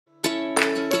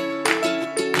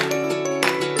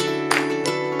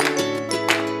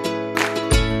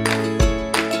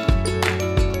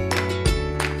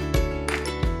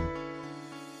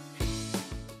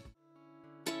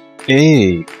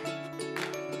A.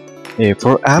 A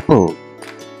for apple.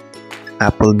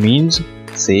 Apple means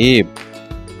save.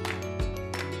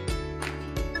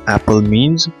 Apple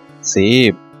means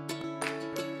save.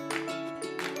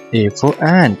 A for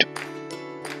ant.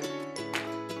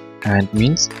 Ant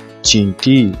means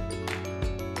cheaty.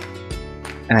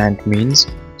 Ant means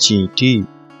cheaty.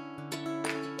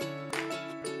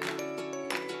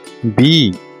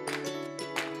 B.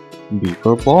 B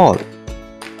for ball.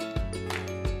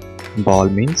 Ball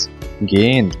means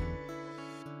gain.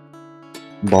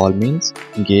 Ball means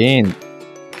gain.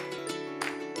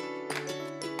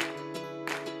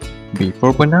 B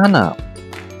for banana.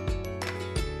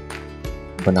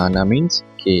 Banana means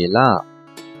kela.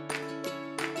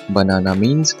 Banana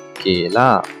means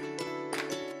kela.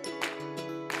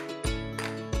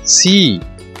 C.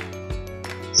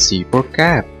 C for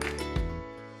cap.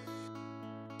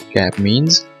 Cap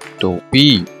means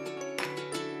topi.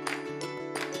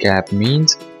 Cap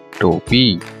means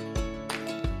topi.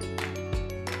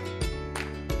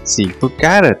 C for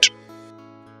carrot.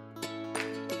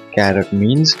 Carrot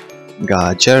means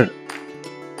gajar.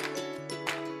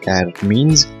 Carrot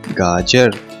means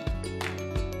gajar.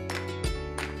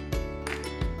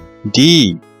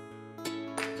 D.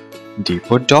 D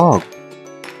for dog.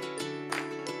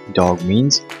 Dog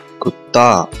means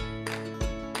kutta.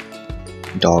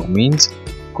 Dog means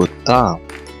kutta.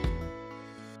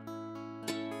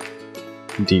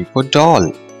 D for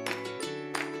doll.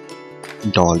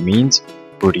 Doll means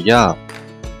gudiya.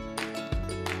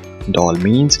 Doll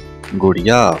means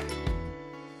gudiya.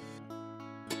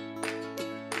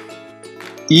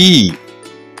 E.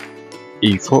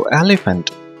 E for elephant.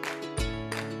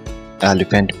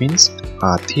 Elephant means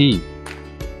hathi.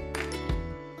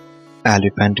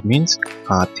 Elephant means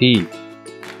hathi.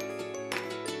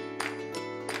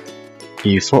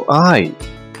 E for eye.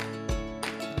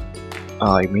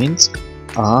 Eye means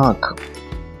aankh.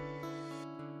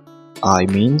 Eye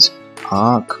means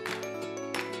aankh.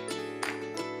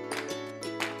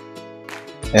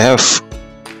 F.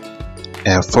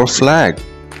 F for flag.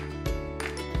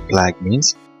 Flag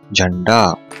means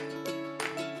jhanda.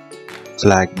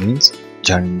 Flag means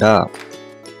jhanda.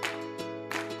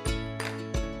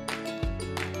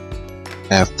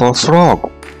 F for frog.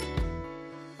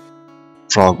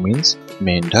 Frog means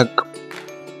mendhak.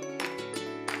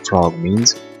 Frog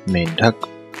means mendhak.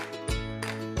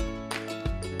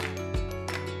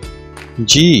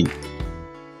 G.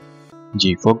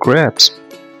 G for grapes.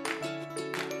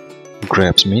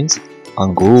 Grapes means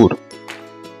angur.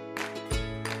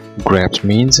 Grapes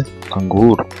means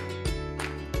angur.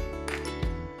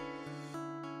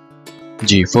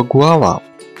 G for guava.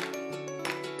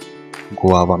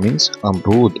 Guava means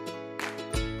amrud.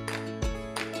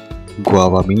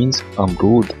 Guava means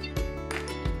amrud.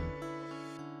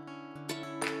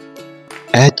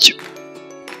 H.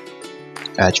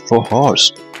 H for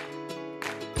horse.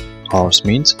 Horse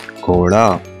means ghoda.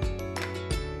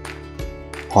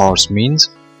 Horse means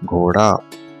ghoda.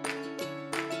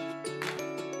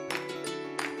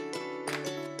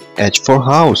 H for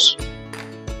house.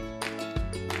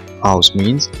 House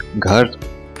means ghar.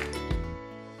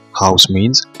 House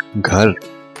means ghar.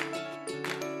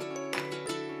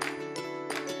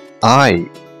 I.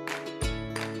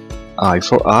 I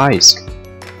for ice.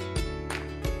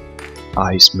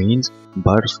 Ice means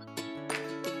barf.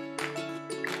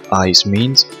 Ice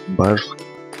means barf.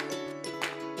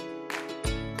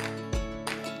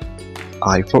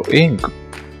 I for ink.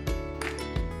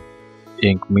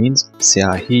 Ink means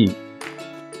syahi.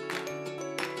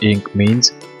 Ink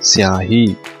means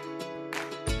syahi.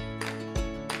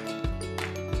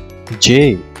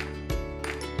 J.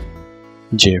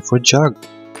 J for jug.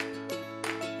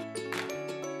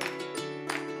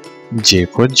 J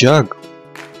for jug.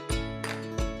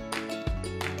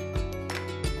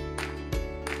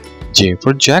 J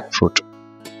for jackfruit.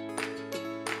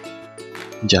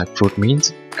 Jackfruit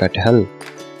means kathal.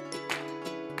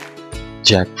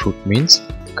 Jackfruit means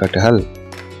kathal.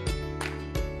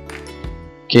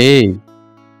 K.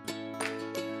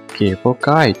 K for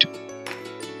kite.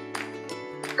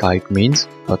 Kite means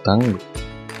patang.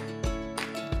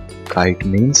 Kite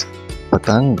means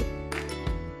patang.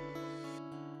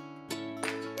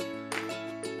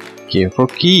 K for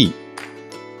key.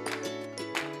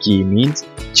 Key means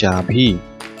chabi.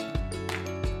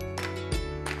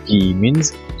 Key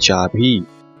means chabi.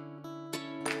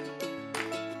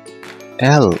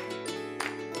 L.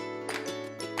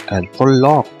 L for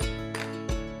lock.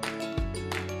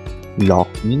 Lock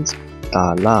means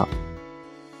tala.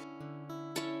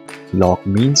 Lock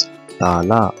means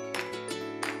tala.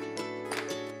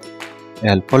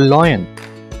 L for lion.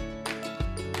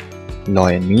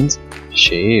 Lion means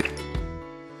sher.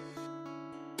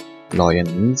 Lion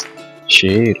means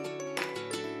sher.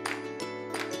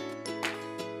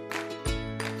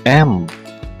 M.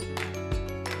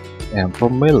 M for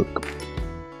milk.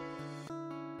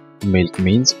 Milk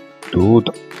means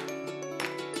doodh.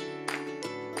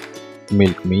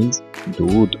 Milk means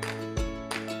doodh.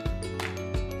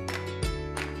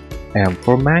 M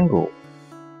for mango.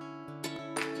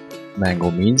 Mango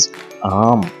means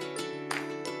aam.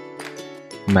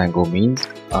 Mango means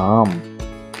aam.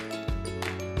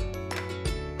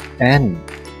 N.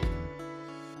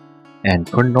 N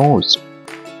for nose.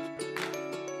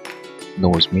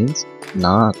 Nose means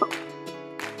naak.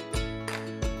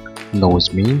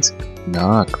 Nose means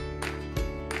naak.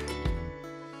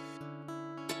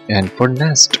 N for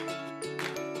nest.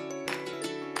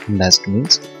 Nest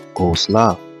means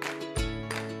ghosla.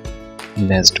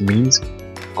 Nest means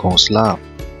ghosla.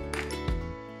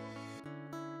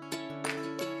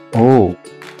 O.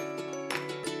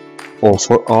 O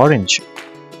for orange.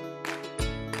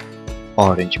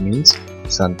 Orange means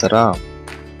santara.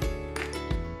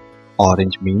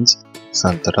 Orange means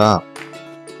santara.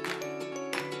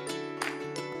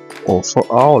 O for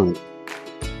owl.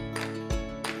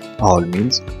 Owl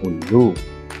means ullu.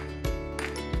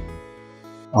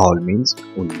 Owl means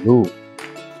ullu.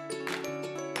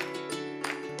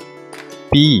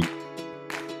 P.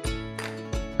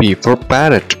 P for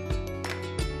parrot.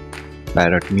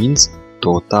 Parrot means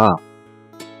tota.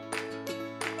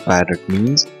 Parrot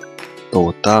means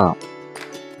tota.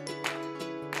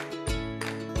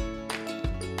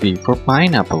 P for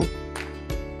pineapple.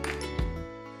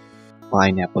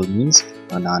 Pineapple means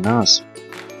ananas.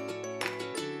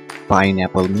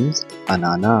 Pineapple means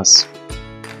ananas.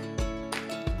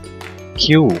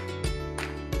 Q.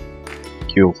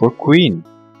 Q for queen.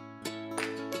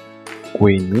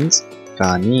 Queen means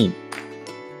Rani.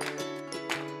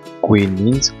 Queen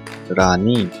means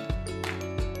Rani.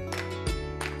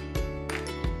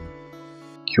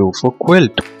 Q for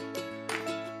quilt.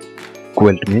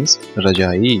 Quilt means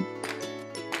Rajai.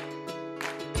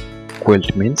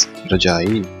 Quilt means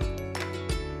Rajai.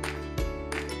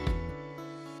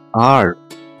 R.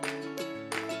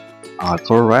 R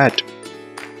for rat.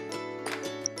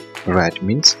 Rat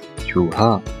means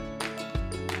Chooha.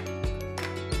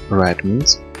 Rat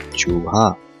means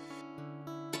Chooha.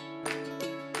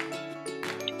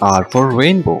 R for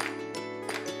rainbow.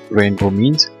 Rainbow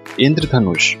means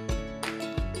Indradhanush.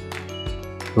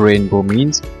 Rainbow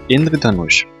means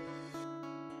Indradhanush.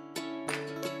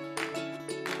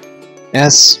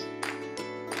 S.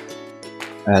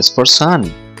 S for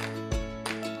sun.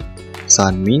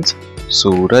 Sun means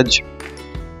Suraj.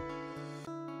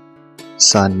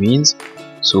 Sun means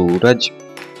Suraj.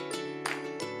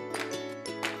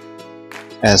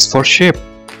 S for ship.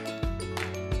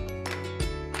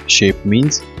 Ship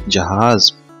means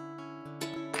Jahaz.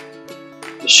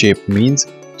 Ship means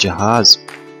Jahaz.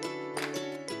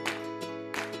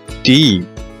 T.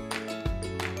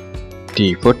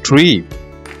 T for tree.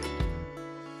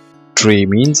 Tree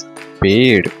means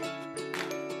ped.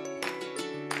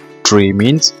 Tree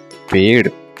means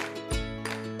ped.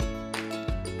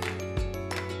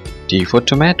 T for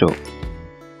tomato.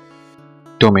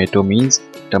 Tomato means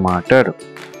tomater.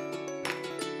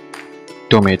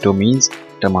 Tomato means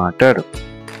tomater.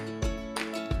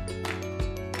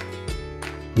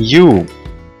 U.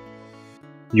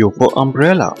 U for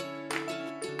umbrella.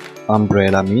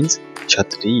 Umbrella means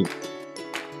chhatri.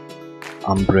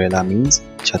 Umbrella means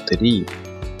chhatri.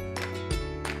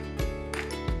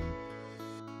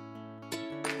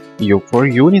 U for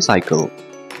unicycle.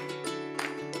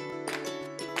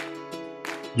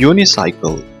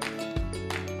 Unicycle.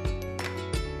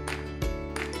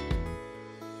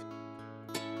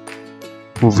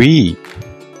 V.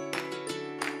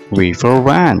 V for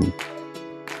van.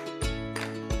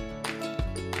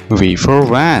 V for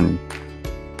van.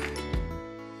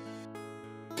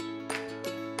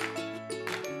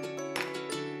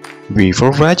 V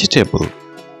for vegetable.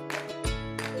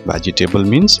 Vegetable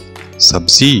means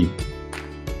sabzi.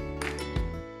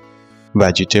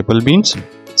 Vegetable means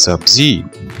sabzi.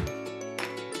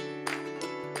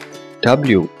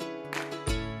 W.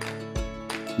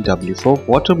 W for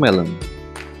watermelon.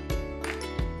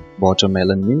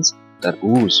 Watermelon means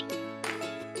tarboos.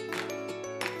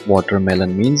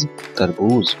 Watermelon means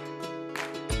tarboos.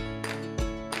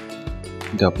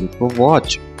 W for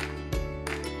watch.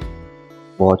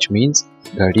 Watch means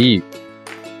ghadi.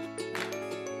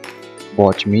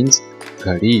 Watch means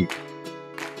ghadi.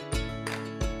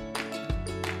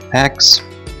 X.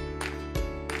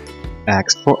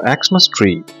 X for Xmas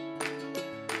tree.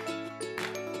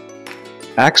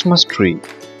 Xmas tree.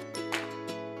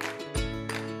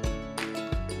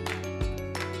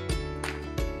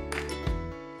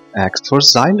 X for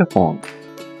xylophone.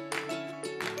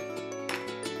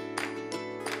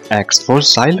 X for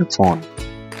xylophone.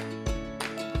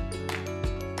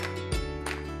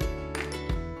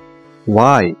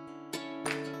 Y.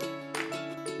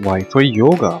 Y for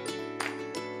yoga.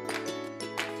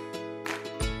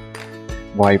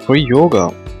 Y for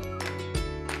yoga.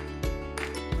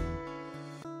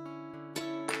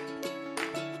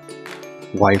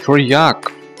 Y for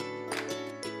yak.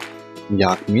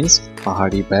 Yak means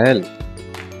pahadi bell.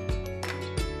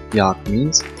 Yak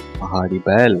means pahadi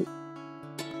bell.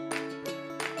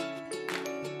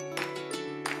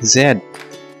 Z.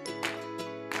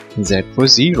 Z for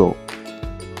zero.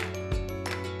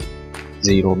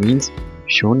 Zero means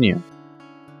shunya.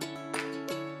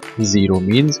 Zero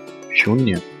means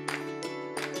shunya.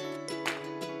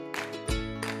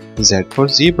 Z for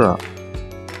zebra.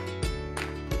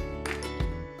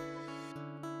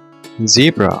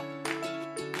 Zebra.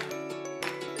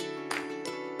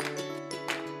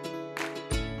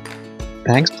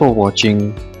 Thanks for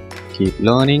watching. Keep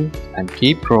learning and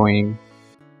keep growing.